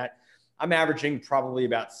medium of that. I'm averaging probably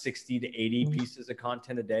about 60 to 80 pieces of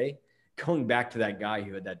content a day. Going back to that guy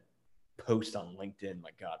who had that post on LinkedIn,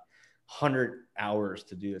 my God, 100 hours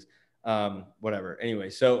to do this. Whatever.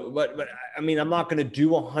 Anyway, so, but I mean, I'm not going to do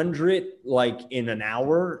 100 like in an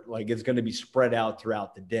hour. Like it's going to be spread out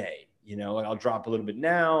throughout the day. You know, like I'll drop a little bit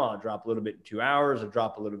now. I'll drop a little bit in 2 hours. I'll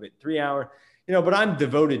drop a little bit in 3 hours. but I'm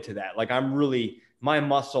devoted to that. Like my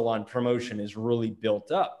muscle on promotion is really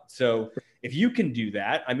built up. So if you can do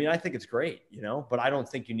that, I mean, I think it's great, but I don't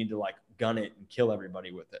think you need to like gun it and kill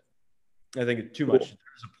everybody with it. I think it's too much.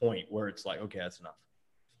 There's a point where it's like, okay, that's enough.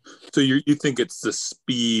 So you think it's the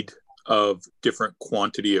speed of different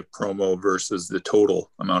quantity of promo versus the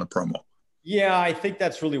total amount of promo? Yeah, I think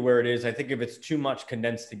that's really where it is. I think if it's too much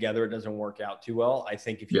condensed together, it doesn't work out too well. I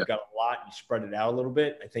think if you've got a lot, you spread it out a little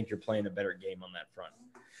bit, I think you're playing a better game on that front.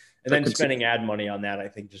 And then spending ad money on that, I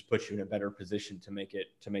think just puts you in a better position to make it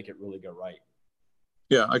really go right.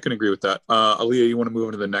 Yeah, I can agree with that. Aaliyah, you want to move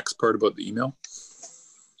on to the next part about the email?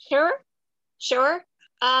 Sure.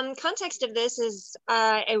 Context of this is,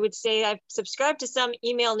 I would say I've subscribed to some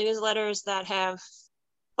email newsletters that have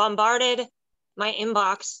bombarded my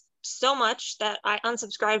inbox so much that I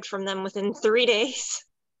unsubscribed from them within 3 days.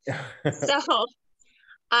 So,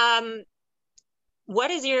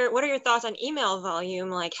 what are your thoughts on email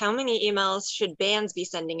volume? Like, how many emails should bands be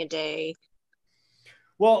sending a day?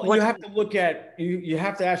 Well, you have to look at, you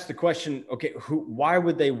have to ask the question, okay, why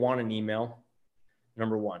would they want an email?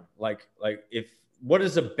 Number one, what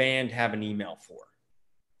does a band have an email for?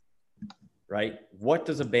 Right? What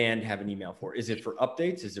does a band have an email for? Is it for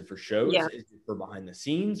updates? Is it for shows? Yeah. Is it for behind the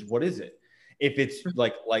scenes? What is it? If it's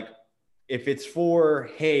if it's for,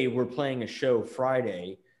 hey, we're playing a show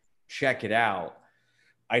Friday, check it out.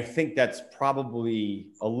 I think that's probably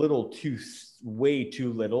way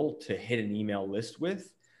too little to hit an email list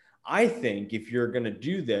with. I think if you're going to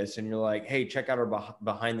do this and you're like, hey, check out our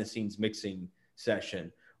behind the scenes mixing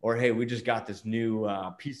session, or, hey, we just got this new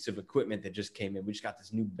piece of equipment that just came in. We just got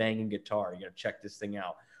this new banging guitar. You got to check this thing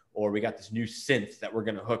out. Or we got this new synth that we're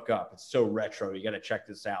going to hook up. It's so retro. You got to check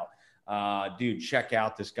this out. Dude, check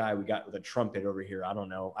out this guy we got with a trumpet over here. I don't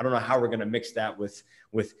know how we're going to mix that with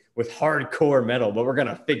hardcore metal, but we're going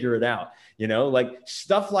to figure it out. Like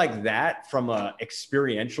stuff like that from a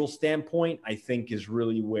experiential standpoint, I think is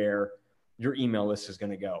really where your email list is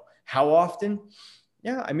going to go. How often?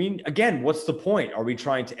 Yeah, I mean, again, what's the point? Are we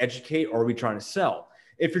trying to educate or are we trying to sell?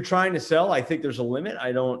 If you're trying to sell, I think there's a limit.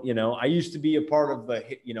 I used to be a part of the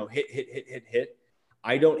hit.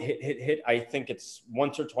 I don't hit. I think it's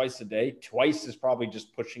once or twice a day. Twice is probably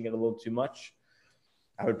just pushing it a little too much.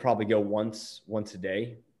 I would probably go once a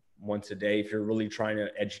day if you're really trying to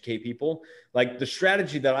educate people. Like the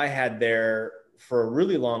strategy that I had there for a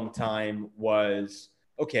really long time was,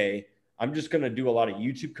 okay, I'm just going to do a lot of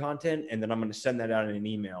YouTube content and then I'm going to send that out in an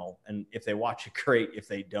email. And if they watch it, great. If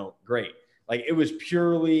they don't, great. Like it was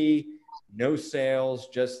purely no sales,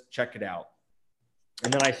 just check it out.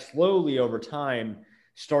 And then I slowly over time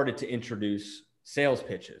started to introduce sales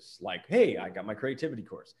pitches like, hey, I got my creativity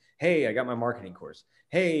course. Hey, I got my marketing course.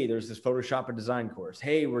 Hey, there's this Photoshop and design course.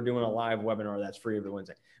 Hey, we're doing a live webinar that's free every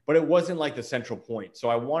Wednesday. But it wasn't like the central point. So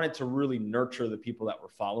I wanted to really nurture the people that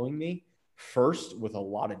were following me first with a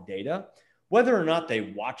lot of data, whether or not they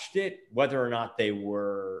watched it, whether or not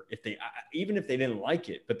even if they didn't like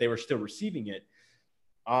it, but they were still receiving it.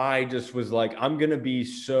 I just was like, I'm going to be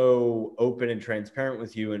so open and transparent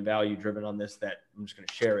with you and value driven on this that I'm just going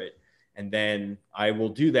to share it. And then I will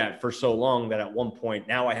do that for so long that at one point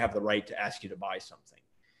now I have the right to ask you to buy something.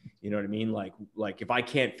 You know what I mean? Like if I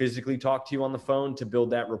can't physically talk to you on the phone to build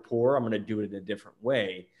that rapport, I'm going to do it in a different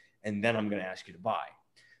way. And then I'm going to ask you to buy.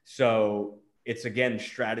 So it's again,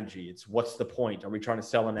 strategy. It's what's the point? Are we trying to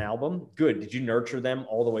sell an album? Good. Did you nurture them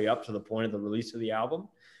all the way up to the point of the release of the album?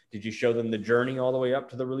 Did you show them the journey all the way up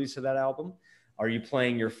to the release of that album? Are you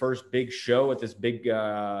playing your first big show at this big,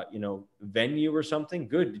 venue or something?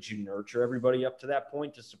 Good. Did you nurture everybody up to that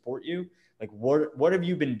point to support you? Like what have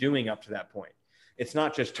you been doing up to that point? It's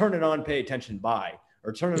not just turn it on, pay attention, buy,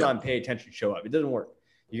 or turn it on, pay attention, show up. It doesn't work.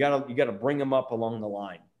 You gotta bring them up along the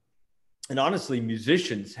line. And honestly,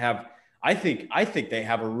 musicians I think they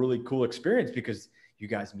have a really cool experience because you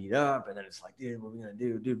guys meet up and then it's like, dude, what are we going to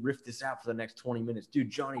do? Dude, riff this out for the next 20 minutes. Dude,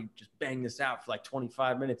 Johnny just banged this out for like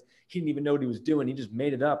 25 minutes. He didn't even know what he was doing. He just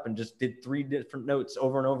made it up and just did 3 different notes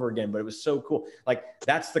over and over again. But it was so cool. Like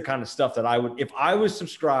that's the kind of stuff that if I was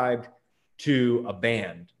subscribed to a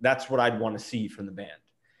band, that's what I'd want to see from the band.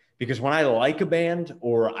 Because when I like a band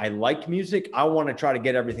or I like music, I want to try to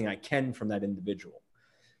get everything I can from that individual.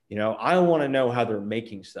 I want to know how they're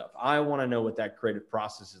making stuff. I want to know what that creative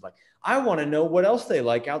process is like. I want to know what else they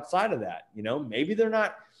like outside of that. Maybe they're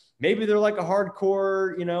like a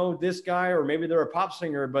hardcore, this guy, or maybe they're a pop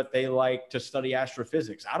singer, but they like to study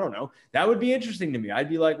astrophysics. I don't know. That would be interesting to me. I'd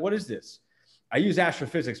be like, what is this? I use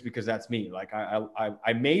astrophysics because that's me. Like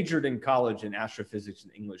I majored in college in astrophysics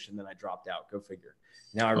and English, and then I dropped out. Go figure.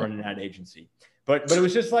 Now I run an ad agency. But it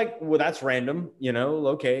was just like, well, that's random, you know,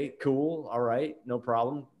 okay, cool. All right. No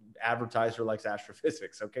problem. Advertiser likes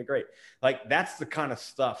astrophysics. Okay, great. Like that's the kind of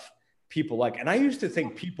stuff people like. And I used to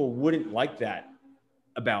think people wouldn't like that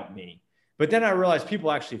about me. But then I realized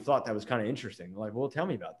people actually thought that was kind of interesting. Like, well, tell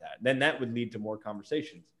me about that. Then that would lead to more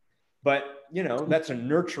conversations. But, you know, that's a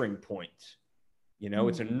nurturing point. You know,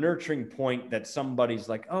 it's a nurturing point that somebody's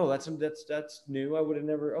like, oh, that's new. I would have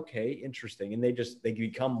never. Okay, interesting. And they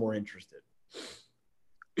become more interested.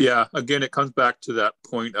 Yeah. Again, it comes back to that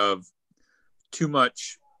point of too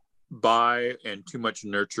much buy and too much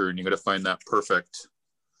nurture, and you got to find that perfect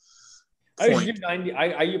point. I usually do 90.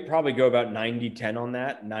 I probably go about 90-10 on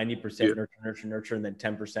that. 90% nurture, and then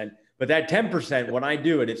 10%. But that 10%, when I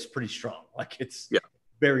do it, it's pretty strong. Like it's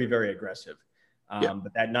very, very aggressive.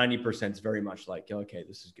 But that 90% is very much like, okay,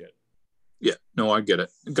 this is good. Yeah, no, I get it.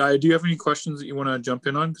 Guy, do you have any questions that you want to jump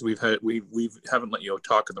in on? Because we haven't let you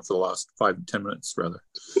talk for the last 5 to 10 minutes, rather.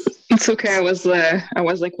 It's okay. I was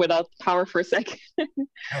like without power for a second.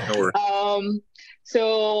 No worries.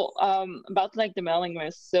 So about like the mailing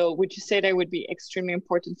list. So would you say that would be extremely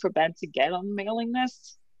important for band to get on mailing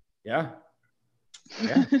lists? Yeah.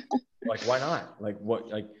 Like why not? Like what?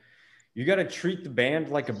 Like you got to treat the band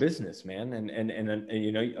like a business, man. And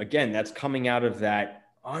you know, again, that's coming out of that.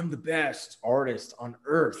 I'm the best artist on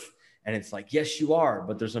earth. And it's like, yes, you are,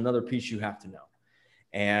 but there's another piece you have to know.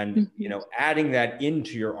 And, you know, adding that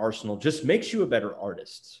into your arsenal just makes you a better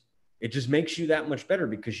artist. It just makes you that much better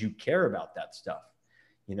because you care about that stuff,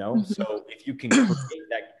 you know? So if you can create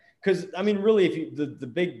that, because I mean, really, if you, the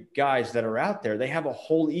big guys that are out there, they have a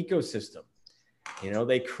whole ecosystem, you know,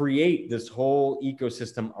 they create this whole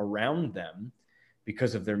ecosystem around them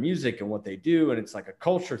because of their music and what they do. And it's like a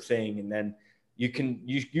culture thing. And then you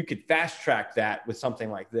could fast track that with something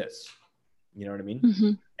like this, you know what I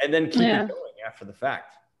mean? And then keep it going after the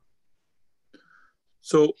fact.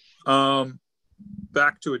 So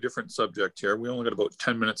back to a different subject here. We only got about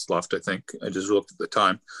 10 minutes left, I think. I just looked at the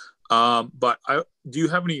time. But do you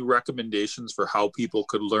have any recommendations for how people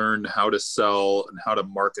could learn how to sell and how to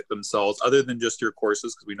market themselves other than just your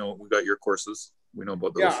courses? Because we know we got your courses. We know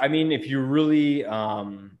about those. Yeah, I mean, if you're really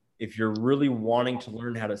wanting to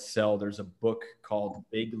learn how to sell, there's a book called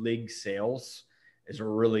Big League Sales. It's a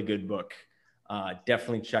really good book.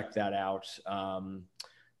 Definitely check that out.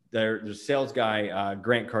 There's a sales guy,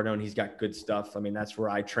 Grant Cardone. He's got good stuff. I mean, that's where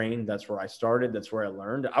I trained. That's where I started. That's where I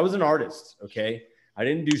learned. I was an artist. Okay. I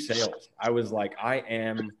didn't do sales. I was like, I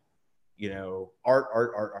am, you know, art,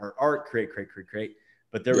 create.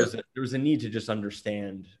 But there was a need to just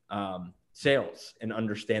understand sales and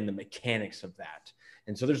understand the mechanics of that.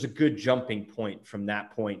 And so there's a good jumping point from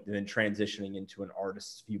that point and then transitioning into an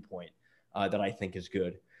artist's viewpoint that I think is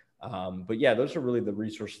good. But yeah, those are really the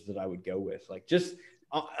resources that I would go with. Like just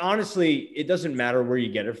honestly, it doesn't matter where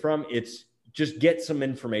you get it from. It's just get some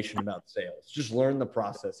information about sales. Just learn the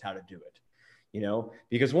process, how to do it, you know,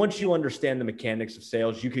 because once you understand the mechanics of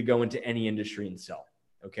sales, you could go into any industry and sell.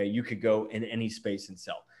 Okay. You could go in any space and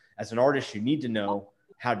sell. As an artist, you need to know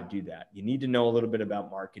how to do that. You need to know a little bit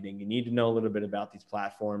about marketing. You need to know a little bit about these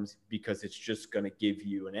platforms because it's just going to give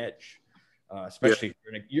you an edge, especially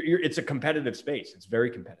if it's a competitive space. It's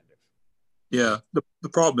very competitive. Yeah. The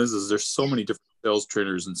problem is there's so many different sales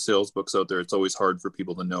trainers and sales books out there. It's always hard for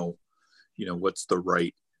people to know, you know, what's the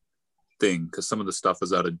right thing. Cause some of the stuff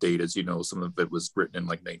is out of date. As you know, some of it was written in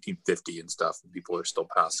like 1950 and stuff and people are still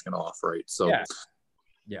passing it off. Right. So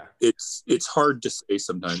yeah, it's hard to say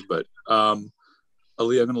sometimes, but,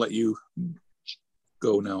 Ali, I'm going to let you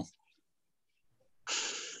go now.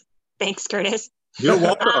 Thanks, Curtis. You're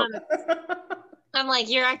welcome. I'm like,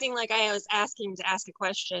 you're acting like I was asking to ask a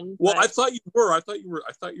question. Well, I thought you were. I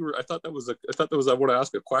thought that was I want to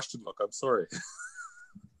ask a question. Look, I'm sorry.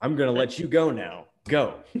 I'm going to let you go now.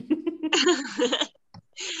 Go.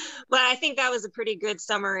 But I think that was a pretty good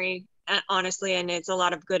summary, honestly, and it's a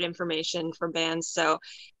lot of good information for bands. So,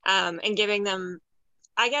 and giving them,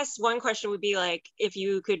 I guess one question would be like, if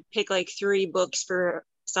you could pick like 3 books for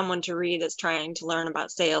someone to read that's trying to learn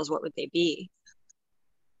about sales, what would they be?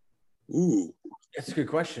 Ooh, that's a good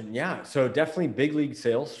question. Yeah. So definitely Big League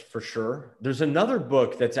Sales for sure. There's another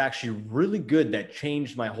book that's actually really good that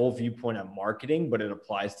changed my whole viewpoint on marketing, but it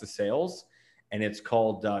applies to sales. And it's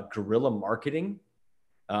called Guerrilla Marketing.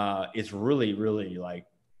 It's really, really like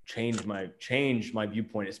changed my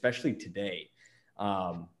viewpoint, especially today.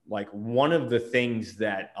 Like one of the things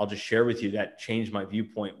that I'll just share with you that changed my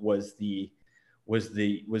viewpoint was was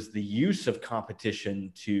the use of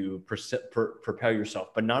competition to propel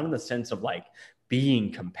yourself, but not in the sense of like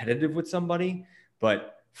being competitive with somebody,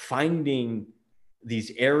 but finding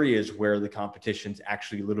these areas where the competition's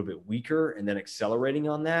actually a little bit weaker and then accelerating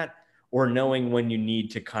on that, or knowing when you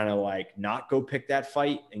need to kind of like not go pick that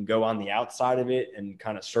fight and go on the outside of it and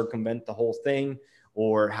kind of circumvent the whole thing,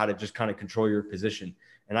 or how to just kind of control your position.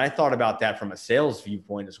 And I thought about that from a sales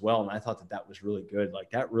viewpoint as well. And I thought that was really good.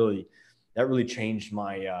 Like that really changed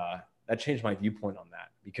my, viewpoint on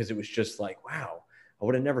that, because it was just like, wow, I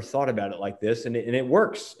would have never thought about it like this. And it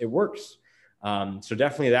works. It works. So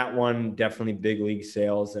definitely that one, definitely big league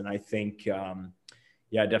sales. And I think,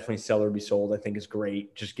 definitely Sell or Be Sold, I think is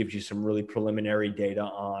great. Just gives you some really preliminary data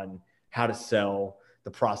on how to sell,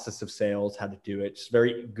 the process of sales, how to do it. It's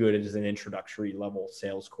very good as an introductory level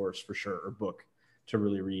sales course for sure, or book to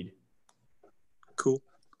really read. Cool.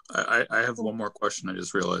 I have one more question. I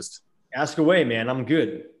just realized. Ask away, man. I'm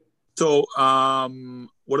good. So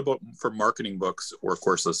what about for marketing books or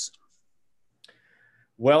courses?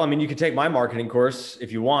 Well, I mean, you can take my marketing course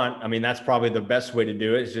if you want. I mean, that's probably the best way to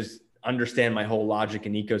do it, is just understand my whole logic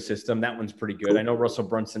and ecosystem. That one's pretty good. Cool. I know Russell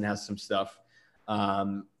Brunson has some stuff.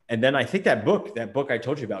 And then I think that book I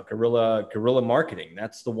told you about, Guerrilla Marketing,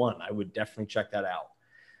 that's the one. I would definitely check that out.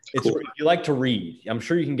 It's cool. If you like to read, I'm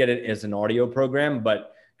sure you can get it as an audio program,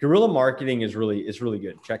 but Guerrilla Marketing is really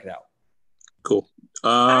good. Check it out. Cool.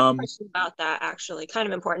 I have a question about that, actually, kind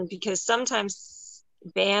of important, because sometimes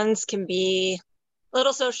bands can be a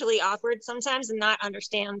little socially awkward sometimes and not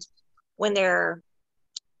understand when they're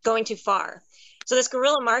going too far. So this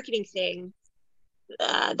guerrilla marketing thing,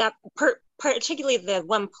 particularly the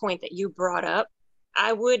one point that you brought up,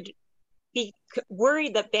 I would be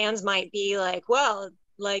worried that bands might be like, well,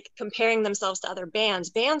 like comparing themselves to other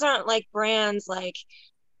bands. Bands aren't like brands, like,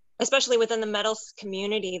 especially within the metal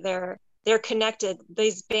community, they're connected.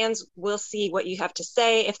 These bands will see what you have to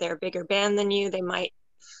say. If they're a bigger band than you,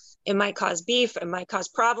 it might cause beef, it might cause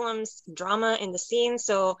problems, drama in the scene.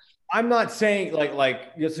 So I'm not saying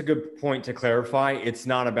like it's a good point to clarify. It's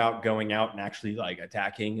not about going out and actually like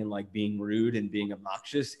attacking and like being rude and being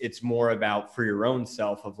obnoxious. It's more about for your own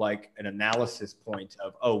self of like an analysis point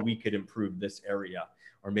of, oh, we could improve this area,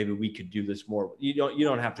 or maybe we could do this more. You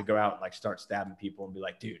don't have to go out and like start stabbing people and be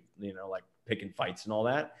like, dude, like picking fights and all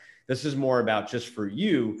that. This is more about just for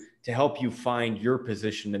you to help you find your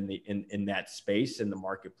position in that space in the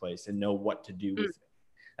marketplace and know what to do with it.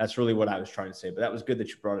 That's really what I was trying to say. But that was good that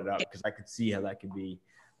you brought it up, because I could see how that could be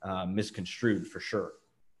misconstrued for sure.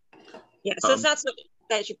 Yeah, so it's not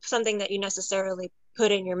something that you necessarily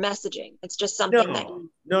put in your messaging. It's just something that you...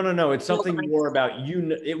 No. It's something more about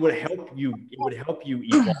you. It would help you. It would help you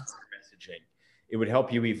evolve your messaging. It would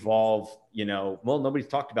help you evolve. Well, nobody's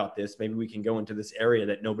talked about this. Maybe we can go into this area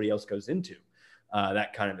that nobody else goes into.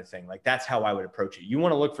 That kind of a thing. Like that's how I would approach it. You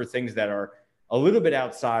want to look for things that are a little bit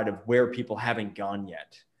outside of where people haven't gone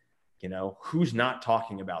yet. Who's not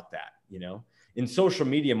talking about that? In social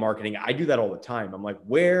media marketing, I do that all the time. I'm like,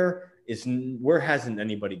 where hasn't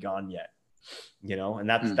anybody gone yet? And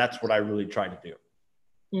that's what I really try to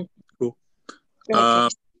do. Cool.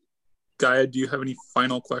 Gaia, do you have any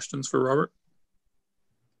final questions for Robert?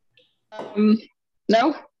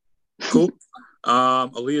 No. Cool.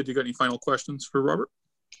 Aaliyah, do you got any final questions for Robert?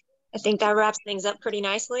 I think that wraps things up pretty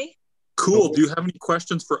nicely. Cool. Do you have any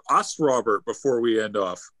questions for us, Robert, before we end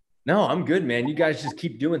off? No, I'm good, man. You guys just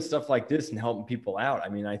keep doing stuff like this and helping people out. I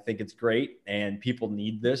mean, I think it's great, and people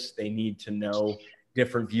need this. They need to know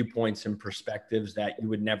different viewpoints and perspectives that you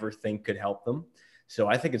would never think could help them. So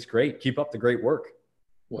I think it's great. Keep up the great work.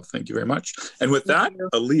 Well, thank you very much. And with that,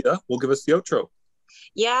 Aaliyah will give us the outro.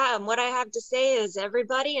 Yeah, and what I have to say is,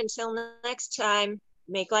 everybody, until next time,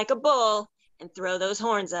 make like a bull and throw those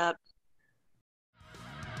horns up.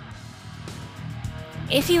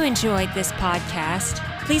 If you enjoyed this podcast,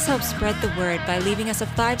 please help spread the word by leaving us a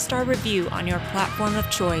 5-star review on your platform of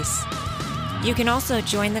choice. You can also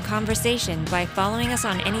join the conversation by following us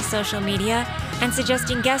on any social media and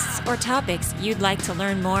suggesting guests or topics you'd like to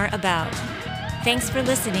learn more about. Thanks for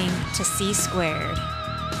listening to C Squared.